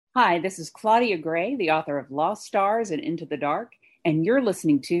Hi, this is Claudia Gray, the author of Lost Stars and Into the Dark, and you're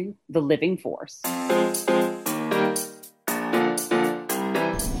listening to The Living Force.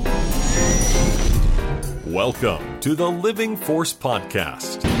 Welcome to the Living Force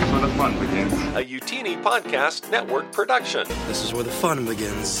Podcast. Here's where the fun begins. A Utini Podcast Network production. This is where the fun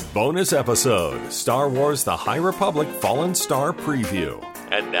begins. Bonus episode, Star Wars The High Republic Fallen Star Preview.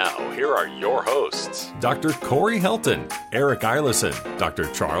 And now, here are your hosts, Dr. Corey Helton, Eric Eilerson, Dr.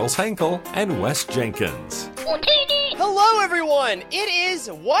 Charles Hankel, and Wes Jenkins. Hello, everyone! It is,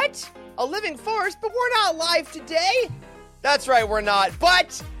 what? A Living Force, but we're not live today. That's right, we're not.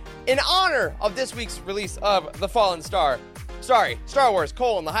 But in honor of this week's release of The Fallen Star, Star Wars,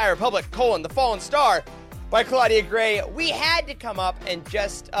 The High Republic, The Fallen Star, by Claudia Gray, we had to come up and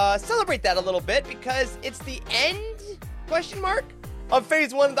just celebrate that a little bit because it's the end, of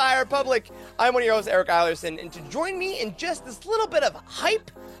Phase 1 of the High Republic. I'm one of your hosts, Eric Eilerson, and to join me in just this little bit of hype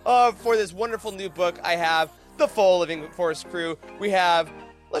for this wonderful new book, I have the full Living Force crew. We have,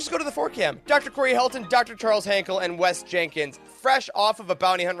 let's just go to the 4cam, Dr. Corey Helton, Dr. Charles Hankel, and Wes Jenkins, fresh off of a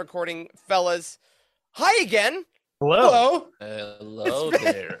bounty hunt recording, fellas. Hi again. Hello. Hello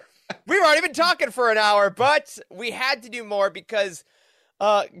there. We've already been talking for an hour, but we had to do more because,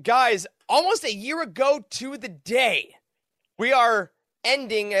 guys, almost a year ago to the day, we are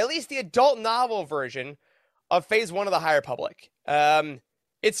ending at least the adult novel version of Phase 1 of the High Republic.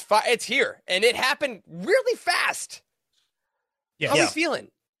 It's here, and it happened really fast. Yeah. How are we feeling?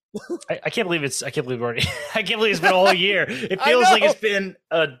 I can't believe it's been a whole year. It feels like it's been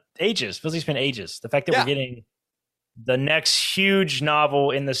ages. Feels like it's been ages. The fact that we're getting the next huge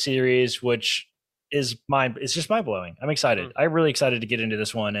novel in the series, which is it's just mind blowing. I'm excited. Mm-hmm. I'm really excited to get into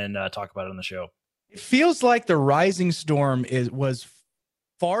this one and talk about it on the show. It feels like the Rising Storm was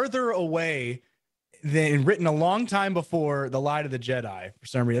farther away than written a long time before The Light of the Jedi for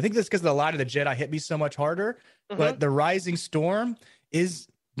some reason. I think that's because The Light of the Jedi hit me so much harder, but The Rising Storm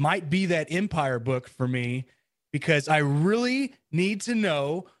might be that Empire book for me because I really need to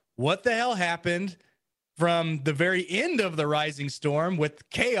know what the hell happened from the very end of The Rising Storm with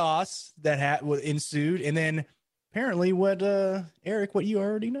chaos that ensued, and then apparently what Eric, what you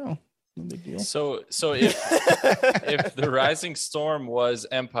already know. No big deal. So if the Rising Storm was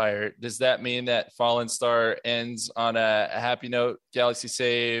Empire, does that mean that Fallen Star ends on a happy note, galaxy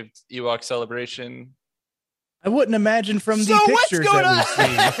saved, Ewok celebration? I wouldn't imagine from the pictures that we've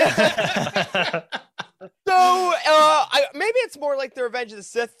seen. So maybe it's more like the Revenge of the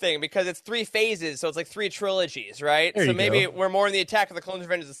Sith thing because it's 3 phases, so it's like 3 trilogies, right? So maybe we're more in the Attack of the Clones,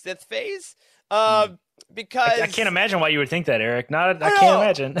 Revenge of the Sith phase. Because I can't imagine why you would think that, Eric. I can't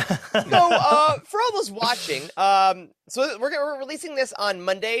imagine. So for all those watching, so we're releasing this on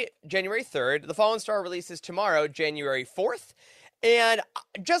Monday, January 3rd. The Fallen Star releases tomorrow, January 4th. And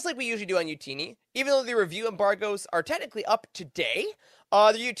just like we usually do on Utini, even though the review embargoes are technically up today,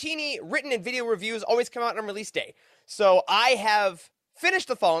 the Utini written and video reviews always come out on release day. So I have finished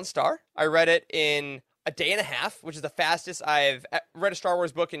The Fallen Star. I read it in a day and a half, which is the fastest I've read a Star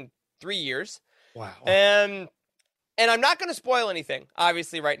Wars book in 3 years. Wow. And I'm not going to spoil anything,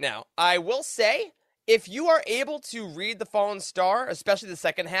 obviously, right now. I will say, if you are able to read The Fallen Star, especially the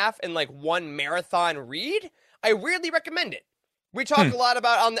second half, in like one marathon read, I weirdly recommend it. We talk a lot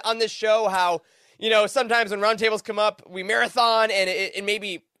about on this show how, sometimes when roundtables come up, we marathon and it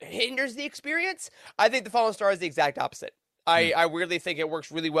maybe hinders the experience. I think The Fallen Star is the exact opposite. I weirdly think it works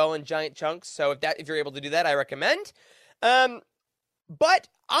really well in giant chunks. So if you're able to do that, I recommend. But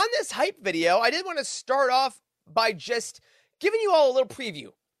on this hype video, I did want to start off by just giving you all a little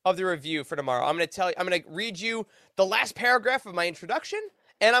preview of the review for tomorrow. I'm going to read you the last paragraph of my introduction,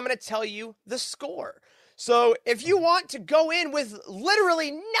 and I'm going to tell you the score. So if you want to go in with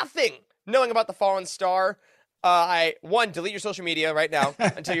literally nothing knowing about the Fallen Star, one, delete your social media right now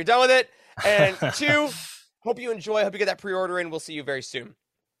until you're done with it. And 2, hope you enjoy. Hope you get that pre-order in. We'll see you very soon.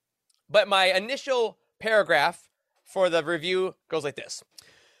 But my initial paragraph for the review goes like this.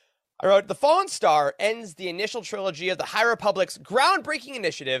 I wrote, The Fallen Star ends the initial trilogy of the High Republic's groundbreaking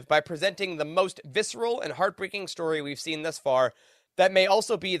initiative by presenting the most visceral and heartbreaking story we've seen thus far that may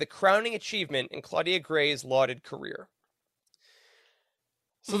also be the crowning achievement in Claudia Gray's lauded career.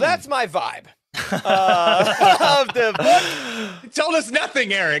 So that's my vibe of the book. You told us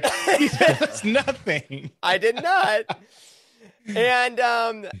nothing, Eric. You told us nothing. I did not.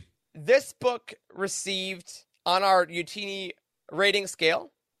 And this book received, on our Utini rating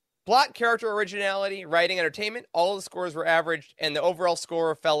scale, plot, character originality, writing, entertainment, all the scores were averaged, and the overall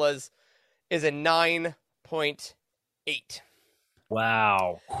score, fellas, is a 9.8.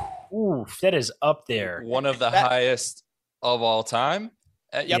 Wow. Ooh, that is up there. One of the highest of all time.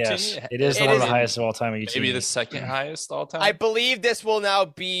 Yes, it is one of the highest of all time. Maybe the second highest all time. I believe this will now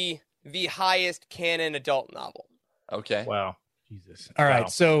be the highest canon adult novel. Okay. Wow. Jesus. All right.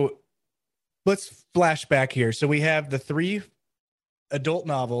 So let's flash back here. So we have the 3 adult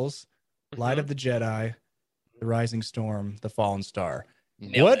novels, Light of the Jedi, The Rising Storm, The Fallen Star.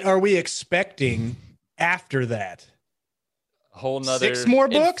 What are we expecting after that? A whole nother 6 more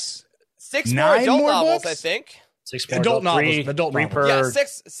books? 6 more adult more novels, books? I think. 6 more adult novels. Adult three novels. per, Yeah,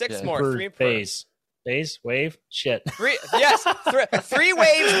 six more. per 3 per phase. Phase? Wave? Shit. 3, yes, 3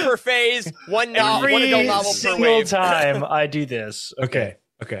 waves per phase, one adult novel per single wave. time I do this. Okay.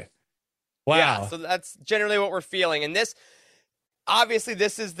 Wow. Yeah, so that's generally what we're feeling. And this, obviously,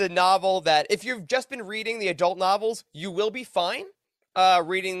 this is the novel that if you've just been reading the adult novels, you will be fine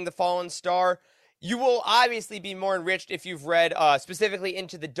reading The Fallen Star. You will obviously be more enriched if you've read specifically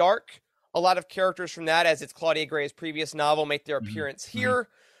Into the Dark. A lot of characters from that, as it's Claudia Gray's previous novel, make their appearance here.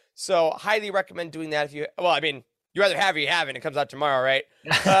 So highly recommend doing that if you, well, I mean, you either have or you haven't. It comes out tomorrow, right?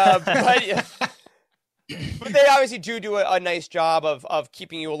 But they obviously do a nice job of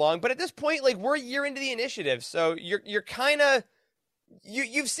keeping you along. But at this point, like, we're a year into the initiative. So you're kind of,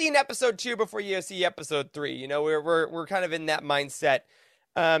 you've seen episode 2 before you see episode 3. You know, we're kind of in that mindset.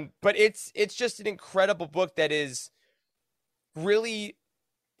 But it's just an incredible book that is really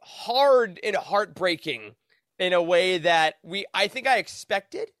hard and heartbreaking in a way that I think I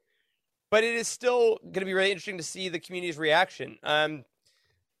expected, but it is still going to be really interesting to see the community's reaction.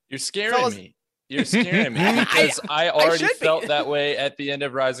 You're scaring me. You're scaring me because I already felt that way at the end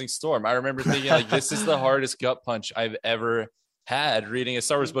of Rising Storm. I remember thinking, like, this is the hardest gut punch I've ever had reading a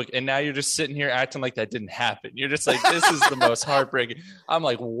Star Wars book. And now you're just sitting here acting like that didn't happen. You're just like, this is the most heartbreaking. I'm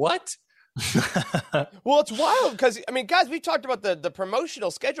like, what? Well, it's wild because, I mean, guys, we talked about the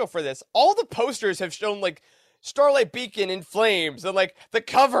promotional schedule for this. All the posters have shown, like, Starlight Beacon in flames, and, like, the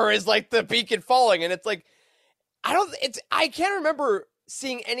cover is, like, the beacon falling. And it's like, I can't remember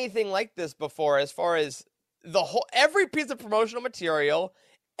seeing anything like this before, as far as every piece of promotional material,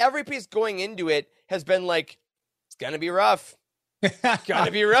 every piece going into it has been like, it's gonna be rough.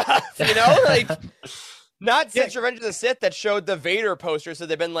 Gonna be rough, you know? Like, not since Revenge of the Sith that showed the Vader poster, so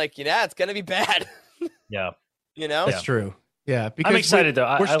they've been like, yeah, it's gonna be bad. Yeah. You know? That's true. Yeah. Because I'm excited, though.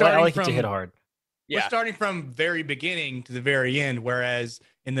 I like it to hit hard. We're starting from very beginning to the very end, whereas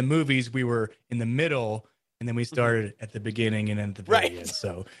in the movies, we were in the middle, and then we started at the beginning and then at the very end.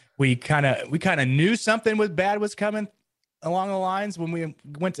 So we kind of knew something bad was coming along the lines when we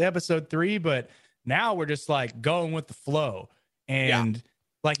went to episode 3, but now we're just like going with the flow. And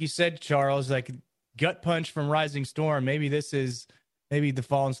like you said, Charles, like, gut punch from Rising Storm. Maybe the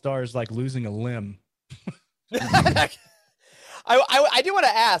Fallen Star is like losing a limb. I do want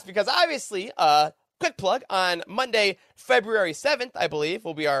to ask, because obviously, quick plug, on Monday, February 7th, I believe,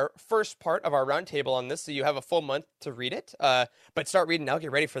 will be our first part of our roundtable on this, so you have a full month to read it. But start reading now,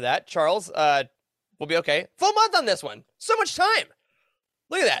 get ready for that. Charles, we'll be okay. Full month on this one. So much time.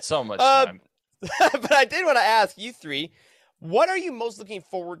 Look at that. So much time. But I did want to ask you 3, what are you most looking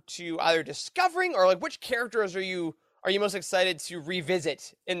forward to either discovering, or, like, which characters are you most excited to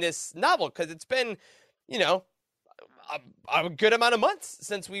revisit in this novel? Because it's been, you know, a good amount of months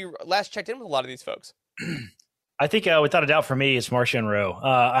since we last checked in with a lot of these folks. I think without a doubt for me, it's Marchion Ro.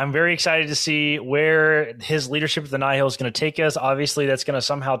 I'm very excited to see where his leadership of the Nihil is going to take us. Obviously, that's going to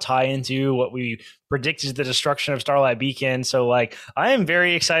somehow tie into what we predicted, the destruction of Starlight Beacon. So, like, I am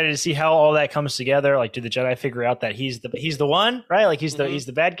very excited to see how all that comes together. Like, do the Jedi figure out that he's the one, right? Like, he's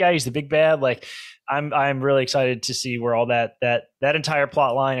the bad guy, he's the big bad. Like, I'm really excited to see where all that entire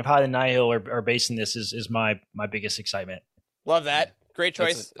plot line of how the Nihil are basing this is my biggest excitement. Love that. Great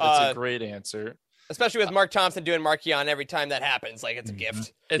choice. That's a great answer. Especially with Mark Thompson doing Marchion every time that happens. Like, it's a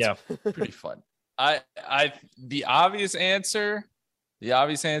gift. It's pretty fun. The obvious answer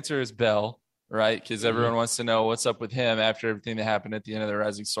is Bell, right? Because everyone wants to know what's up with him after everything that happened at the end of the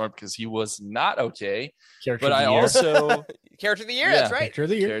Rising Storm, because he was not okay. Character of the year, that's right. Character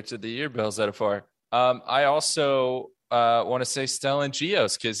of the year, Bell Zettifar. I also want to say Stellan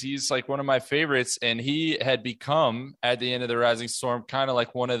Gios, because he's like one of my favorites, and he had become at the end of the Rising Storm kind of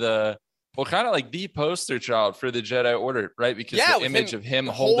like the poster child for the Jedi Order, right? Because the image of him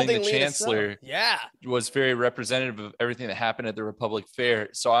holding the Chancellor was very representative of everything that happened at the Republic Fair.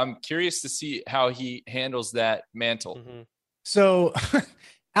 So I'm curious to see how he handles that mantle. Mm-hmm. So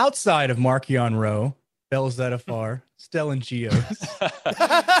outside of Marchion Ro, Bell Zettifar, Stellan Gios,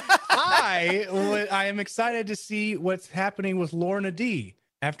 I am excited to see what's happening with Lorna D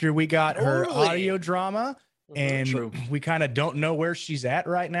after we got her audio drama. And we kind of don't know where she's at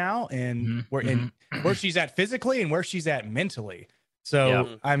right now, and where she's at physically and where she's at mentally.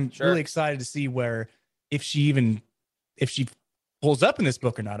 So I'm really excited to see if she pulls up in this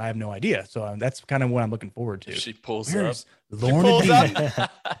book or not. I have no idea. So that's kind of what I'm looking forward to. She pulls Where's up. Lorna She pulls D?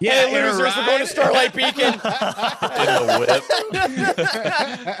 up. Yeah, Hey, losers, we're going to Starlight Beacon.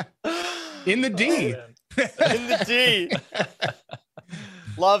 In the D. In the D.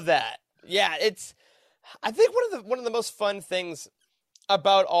 Love that. Yeah, I think one of the most fun things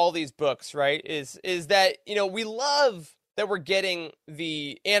about all these books, right, is that, we love that we're getting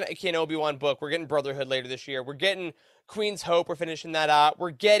the Anakin Obi-Wan book. We're getting Brotherhood later this year. We're getting Queen's Hope. We're finishing that out.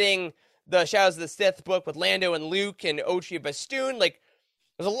 We're getting the Shadows of the Sith book with Lando and Luke and Ochi and Bastoon. Like,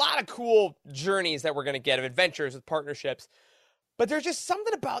 there's a lot of cool journeys that we're going to get, of adventures with partnerships. But there's just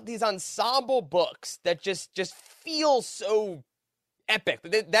something about these ensemble books that just feel so epic.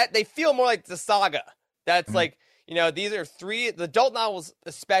 That they feel more like the saga. That's like, these are the adult novels,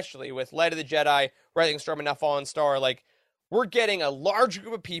 especially with Light of the Jedi, Rising Storm, and now Fallen Star. Like, we're getting a large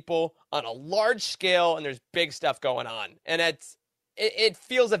group of people on a large scale, and there's big stuff going on. And it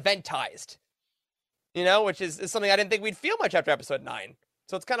feels eventized, which is something I didn't think we'd feel much after episode 9.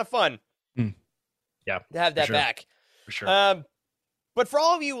 So it's kind of fun. Yeah, to have that back. For sure. But for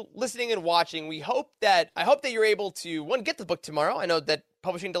all of you listening and watching, I hope that you're able to, one, get the book tomorrow. I know that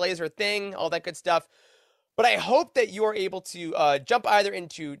publishing delays are a thing, all that good stuff. But I hope that you are able to jump either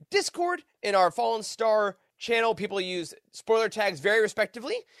into Discord in our Fallen Star channel. People use spoiler tags very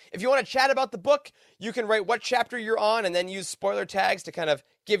respectively. If you want to chat about the book, you can write what chapter you're on and then use spoiler tags to kind of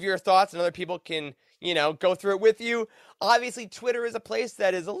give your thoughts, and other people can, go through it with you. Obviously, Twitter is a place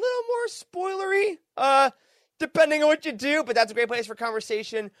that is a little more spoilery, depending on what you do, but that's a great place for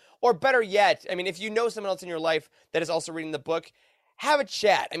conversation. Or better yet, if you know someone else in your life that is also reading the book, have a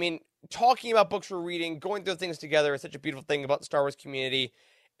chat. Talking about books we're reading, going through things together is such a beautiful thing about the Star Wars community.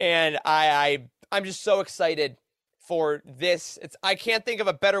 And I'm just so excited for this. I can't think of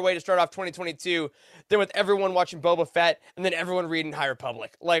a better way to start off 2022 than with everyone watching Boba Fett and then everyone reading High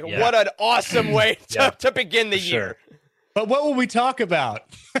Republic. Like, what an awesome way to begin the year. But what will we talk about?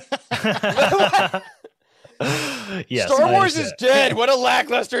 Yes, Star Wars is dead. What a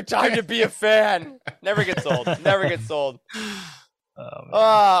lackluster time to be a fan. Never gets old. Never gets old.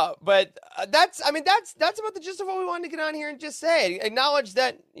 But that's about the gist of what we wanted to get on here and just say. Acknowledge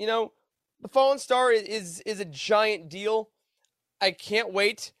that, the Fallen Star is a giant deal. I can't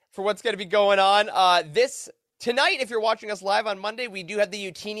wait for what's going to be going on. Tonight, if you're watching us live on Monday, we do have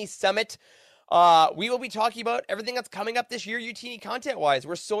the Utini Summit. We will be talking about everything that's coming up this year, Utini content-wise.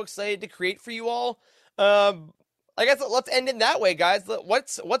 We're so excited to create for you all. I guess let's end in that way, guys.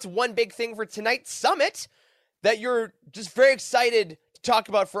 What's one big thing for tonight's summit that you're just very excited to talk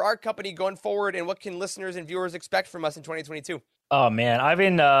about for our company going forward, and what can listeners and viewers expect from us in 2022? Oh man, I've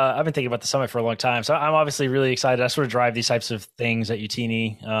been thinking about the summit for a long time, so I'm obviously really excited. I sort of drive these types of things at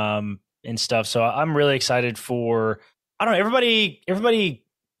Utini and stuff, so I'm really excited for. I don't know, everybody.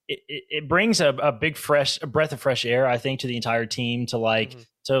 It brings a breath of fresh air, I think, to the entire team to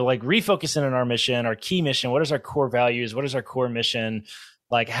refocus in on our mission, our key mission. What is our core values? What is our core mission?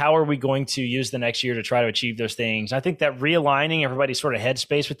 Like, how are we going to use the next year to try to achieve those things? I think that realigning everybody's sort of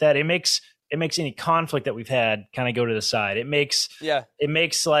headspace with that, it makes any conflict that we've had kind of go to the side. It makes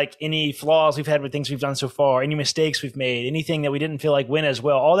like any flaws we've had with things we've done so far, any mistakes we've made, anything that we didn't feel like went as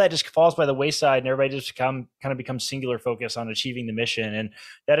well, all that just falls by the wayside, and everybody just becomes singular focus on achieving the mission. And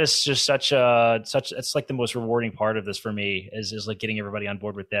that is just it's like the most rewarding part of this for me is like getting everybody on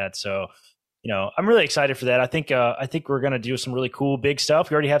board with that. So, I'm really excited for that. I think we're going to do some really cool, big stuff.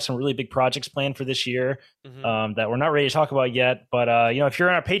 We already have some really big projects planned for this year that we're not ready to talk about yet. But, if you're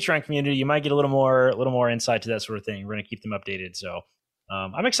in our Patreon community, you might get a little more insight to that sort of thing. We're going to keep them updated. So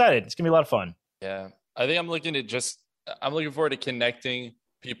I'm excited. It's going to be a lot of fun. Yeah. I think I'm looking forward to connecting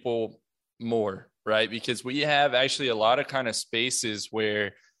people more, right? Because we have actually a lot of kind of spaces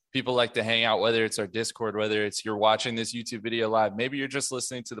where people like to hang out, whether it's our Discord, whether it's you're watching this YouTube video live, maybe you're just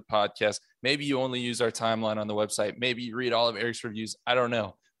listening to the podcast, maybe you only use our timeline on the website, maybe you read all of Eric's reviews. I don't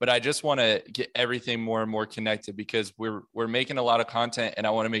know, but I just want to get everything more and more connected because we're making a lot of content, and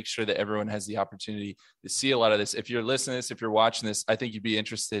I want to make sure that everyone has the opportunity to see a lot of this. If you're listening to this, if you're watching this, I think you'd be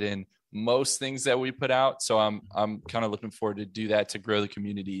interested in most things that we put out. So I'm kind of looking forward to do that to grow the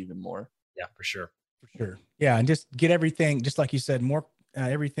community even more. Yeah, for sure. Yeah, and just get everything, just like you said, more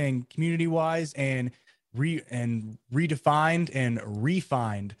everything community wise and redefined and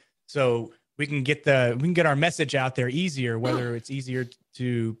refined, so we can get our message out there easier, whether it's easier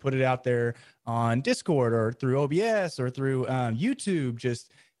to put it out there on Discord or through OBS or through YouTube.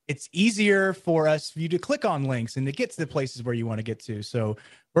 Just it's easier for you to click on links and to get to the places where you want to get to. So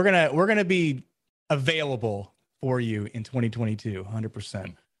we're gonna be available for you in 2022.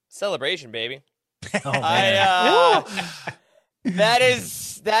 100%. Celebration, baby. Oh, man. That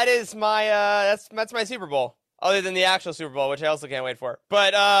is my that's my Super Bowl. Other than the actual Super Bowl, which I also can't wait for.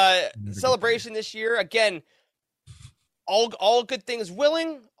 But celebration this year again. All good things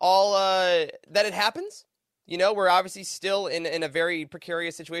willing. All that it happens. You know, we're obviously still in a very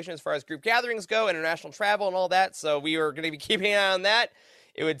precarious situation as far as group gatherings go, international travel and all that. So we are going to be keeping an eye on that.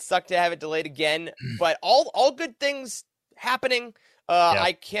 It would suck to have it delayed again, but all good things happening.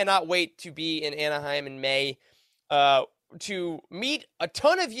 I cannot wait to be in Anaheim in May, to meet a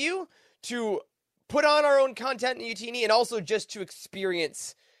ton of you, to put on our own content in Utini, and also just to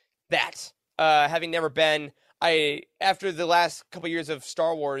experience that. Having never been, after the last couple years of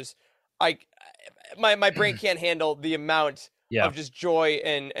Star Wars, my brain can't handle the amount of just joy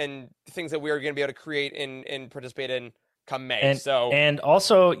and things that we are going to be able to create and participate in come May. And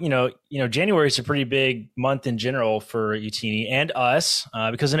also, January is a pretty big month in general for Utini and us,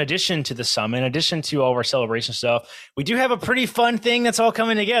 because in addition to the summit, in addition to all of our celebration stuff, we do have a pretty fun thing that's all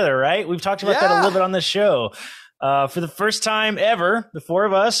coming together, right? We've talked about that a little bit on the show. For the first time ever, the four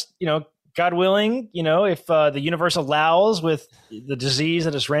of us, God willing, if the universe allows, with the disease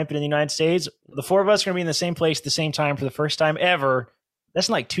that is rampant in the United States, the four of us are going to be in the same place at the same time for the first time ever. That's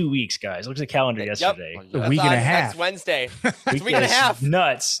in like 2 weeks, guys. Look at the calendar yesterday. A week and a half. That's Wednesday. It's a week and a half.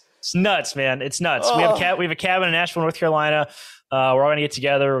 Nuts. It's nuts, man. It's nuts. We have a cabin in Nashville, North Carolina. We're all going to get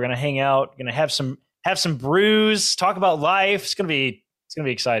together. We're going to hang out. We're going to have some brews, talk about life. It's going to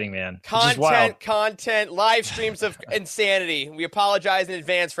be exciting, man. Content, live streams of insanity. We apologize in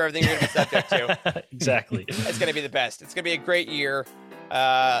advance for everything you're going to be subject to. Exactly. It's going to be the best. It's going to be a great year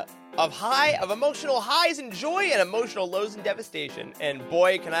of emotional highs and joy and emotional lows and devastation. And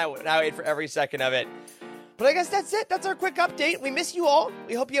boy, can I wait for every second of it. But I guess that's it. That's our quick update. We miss you all.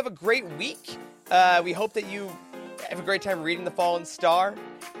 We hope you have a great week. We hope that you have a great time reading The Fallen Star.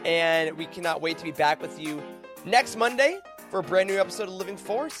 And we cannot wait to be back with you next Monday for a brand new episode of Living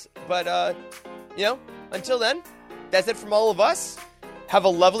Force. But, until then, that's it from all of us. Have a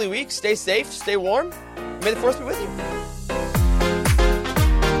lovely week. Stay safe. Stay warm. May the Force be with you.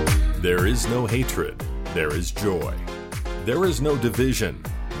 There is no hatred. There is joy. There is no division.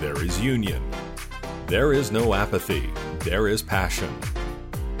 There is union. There is no apathy. There is passion.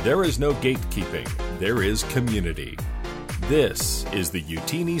 There is no gatekeeping. There is community. This is the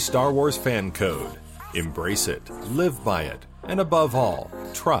Utini Star Wars Fan Code. Embrace it, live by it, and above all,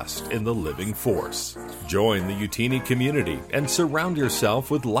 trust in the living force. Join the Utini community and surround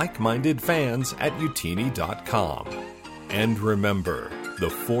yourself with like-minded fans at utini.com. And remember, the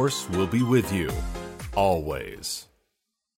force will be with you, always.